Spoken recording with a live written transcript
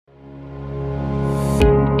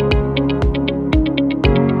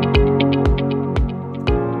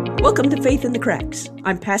Welcome to Faith in the Cracks.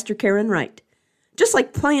 I'm Pastor Karen Wright. Just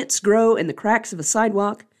like plants grow in the cracks of a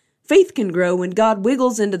sidewalk, faith can grow when God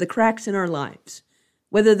wiggles into the cracks in our lives.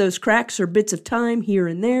 Whether those cracks are bits of time here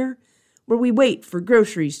and there, where we wait for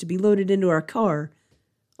groceries to be loaded into our car,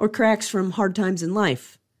 or cracks from hard times in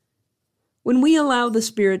life. When we allow the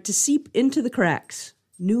Spirit to seep into the cracks,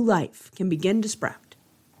 new life can begin to sprout.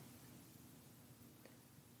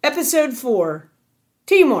 Episode 4,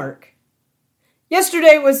 Teamwork.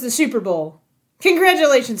 Yesterday was the Super Bowl.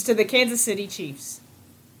 Congratulations to the Kansas City Chiefs.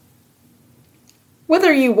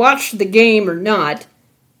 Whether you watched the game or not,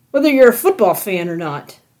 whether you're a football fan or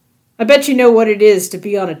not, I bet you know what it is to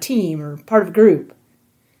be on a team or part of a group.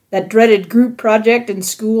 That dreaded group project in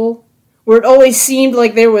school, where it always seemed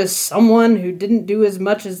like there was someone who didn't do as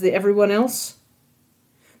much as everyone else.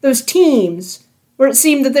 Those teams, where it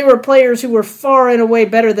seemed that there were players who were far and away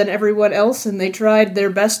better than everyone else and they tried their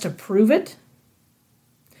best to prove it.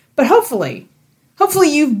 But hopefully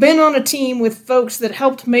you've been on a team with folks that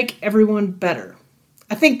helped make everyone better.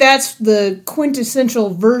 I think that's the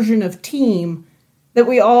quintessential version of team that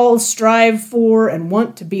we all strive for and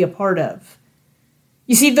want to be a part of.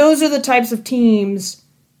 You see, those are the types of teams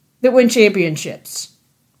that win championships.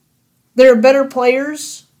 There are better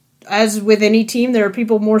players. As with any team, there are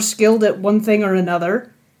people more skilled at one thing or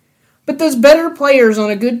another. But those better players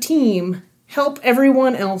on a good team help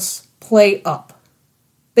everyone else play up.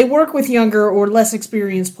 They work with younger or less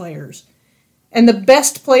experienced players. And the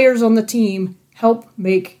best players on the team help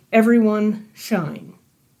make everyone shine.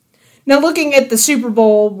 Now, looking at the Super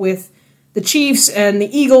Bowl with the Chiefs and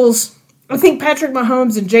the Eagles, I think Patrick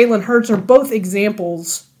Mahomes and Jalen Hurts are both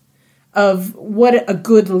examples of what a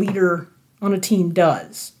good leader on a team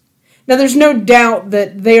does. Now, there's no doubt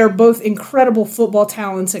that they are both incredible football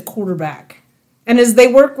talents at quarterback. And as they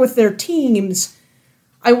work with their teams,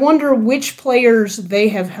 I wonder which players they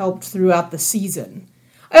have helped throughout the season.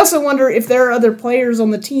 I also wonder if there are other players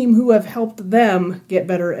on the team who have helped them get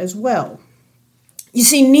better as well. You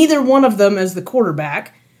see, neither one of them as the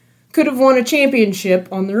quarterback could have won a championship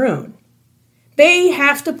on their own. They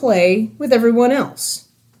have to play with everyone else,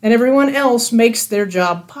 and everyone else makes their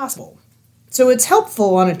job possible. So it's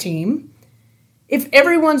helpful on a team if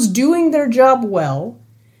everyone's doing their job well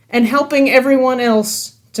and helping everyone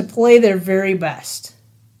else to play their very best.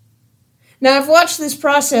 Now, I've watched this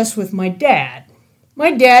process with my dad. My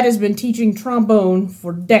dad has been teaching trombone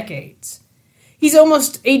for decades. He's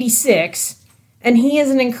almost 86, and he is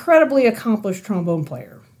an incredibly accomplished trombone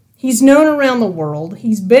player. He's known around the world.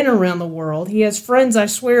 He's been around the world. He has friends, I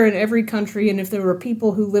swear, in every country, and if there were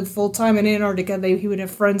people who lived full-time in Antarctica, he would have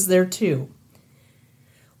friends there too.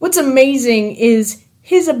 What's amazing is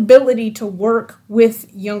his ability to work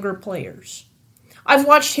with younger players. I've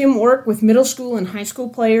watched him work with middle school and high school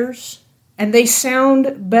players, and they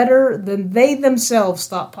sound better than they themselves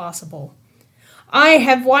thought possible. I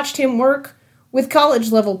have watched him work with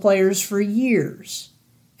college-level players for years,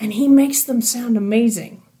 and he makes them sound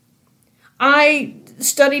amazing. I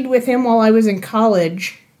studied with him while I was in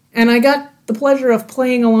college, and I got the pleasure of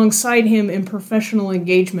playing alongside him in professional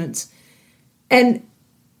engagements. And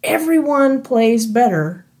everyone plays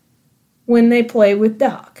better when they play with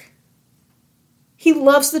Doc. He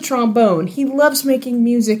loves the trombone, he loves making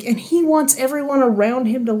music, and he wants everyone around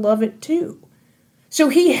him to love it too. So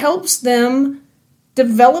he helps them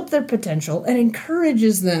develop their potential and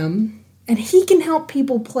encourages them, and he can help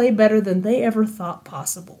people play better than they ever thought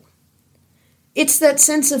possible. It's that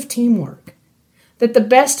sense of teamwork, that the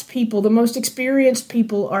best people, the most experienced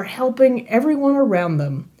people, are helping everyone around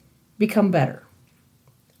them become better.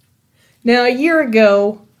 Now, a year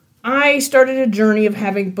ago, I started a journey of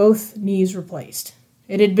having both knees replaced.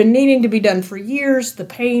 It had been needing to be done for years. The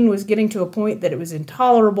pain was getting to a point that it was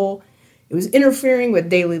intolerable. It was interfering with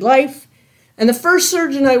daily life. And the first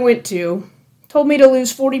surgeon I went to told me to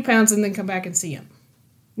lose 40 pounds and then come back and see him.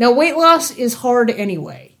 Now, weight loss is hard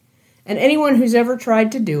anyway. And anyone who's ever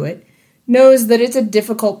tried to do it knows that it's a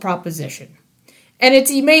difficult proposition. And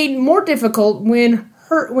it's made more difficult when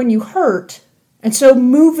you hurt. And so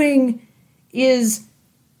moving is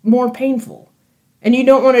more painful. And you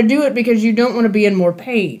don't want to do it because you don't want to be in more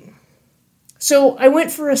pain. So I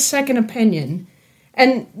went for a second opinion.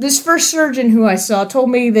 And this first surgeon who I saw told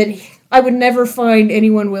me that I would never find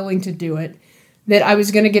anyone willing to do it, that I was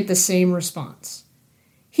going to get the same response.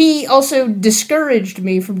 He also discouraged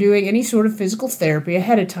me from doing any sort of physical therapy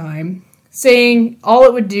ahead of time, saying all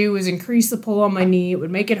it would do was increase the pull on my knee, it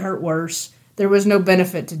would make it hurt worse, there was no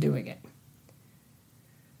benefit to doing it.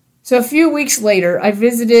 So a few weeks later, I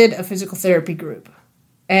visited a physical therapy group,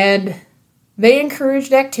 and they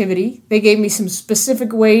encouraged activity. They gave me some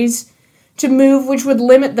specific ways to move, which would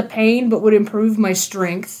limit the pain but would improve my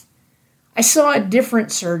strength. I saw a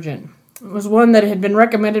different surgeon. It was one that had been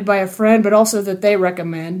recommended by a friend, but also that they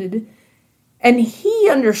recommended. And he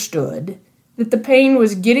understood that the pain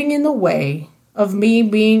was getting in the way of me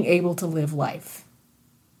being able to live life.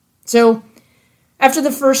 So, after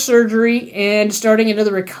the first surgery and starting into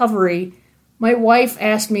the recovery, my wife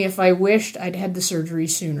asked me if I wished I'd had the surgery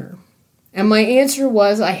sooner. And my answer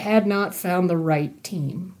was I had not found the right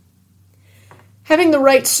team. Having the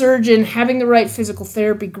right surgeon, having the right physical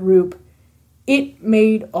therapy group, it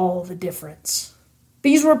made all the difference.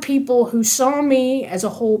 These were people who saw me as a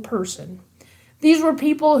whole person. These were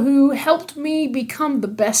people who helped me become the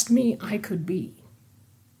best me I could be.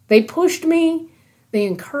 They pushed me, they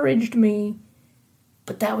encouraged me,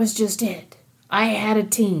 but that was just it. I had a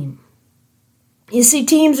team. You see,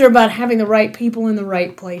 teams are about having the right people in the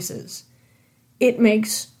right places. It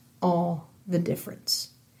makes all the difference.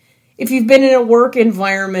 If you've been in a work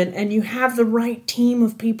environment and you have the right team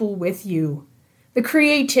of people with you, the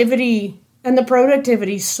creativity and the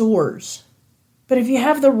productivity soars. But if you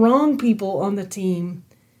have the wrong people on the team,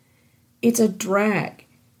 it's a drag,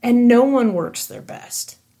 and no one works their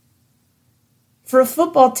best. For a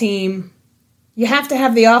football team, you have to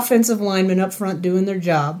have the offensive linemen up front doing their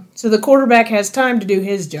job, so the quarterback has time to do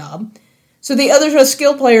his job, so the other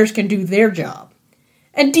skill players can do their job.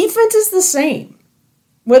 And defense is the same.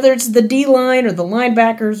 Whether it's the D-line or the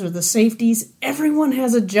linebackers or the safeties, everyone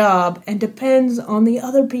has a job and depends on the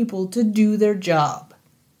other people to do their job.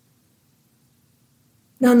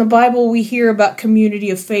 Now in the Bible, we hear about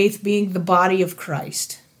community of faith being the body of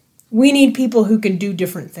Christ. We need people who can do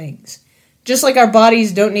different things. Just like our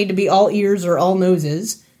bodies don't need to be all ears or all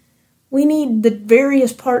noses, we need the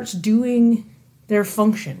various parts doing their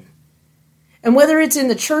function. And whether it's in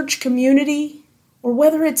the church community or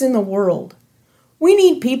whether it's in the world, we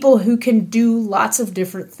need people who can do lots of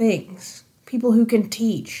different things. People who can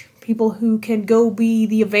teach. People who can go be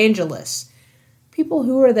the evangelists. People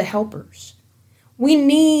who are the helpers. We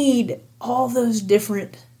need all those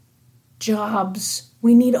different jobs.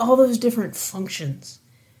 We need all those different functions.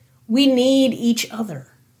 We need each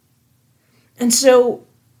other. And so,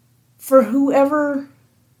 for whoever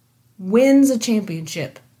wins a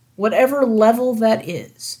championship, whatever level that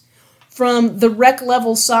is, from the rec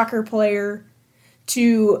level soccer player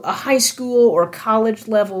to a high school or college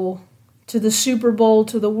level, to the Super Bowl,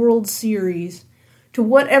 to the World Series, to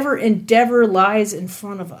whatever endeavor lies in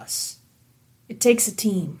front of us, it takes a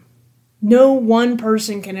team. No one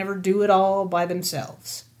person can ever do it all by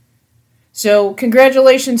themselves. So,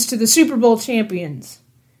 congratulations to the Super Bowl champions.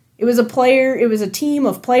 It was a team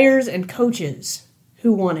of players and coaches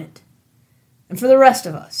who won it. And for the rest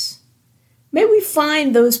of us, may we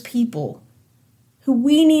find those people who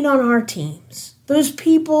we need on our teams. Those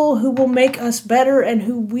people who will make us better and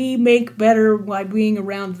who we make better by being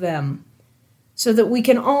around them, so that we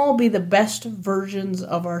can all be the best versions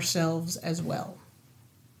of ourselves as well.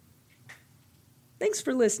 Thanks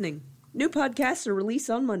for listening. New podcasts are released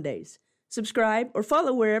on Mondays. Subscribe or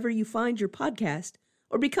follow wherever you find your podcast,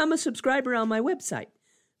 or become a subscriber on my website,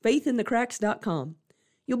 faithinthecracks.com.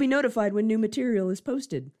 You'll be notified when new material is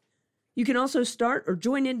posted. You can also start or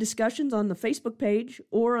join in discussions on the Facebook page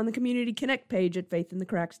or on the Community Connect page at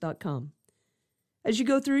faithinthecracks.com. As you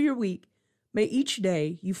go through your week, may each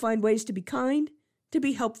day you find ways to be kind, to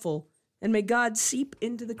be helpful, and may God seep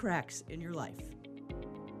into the cracks in your life.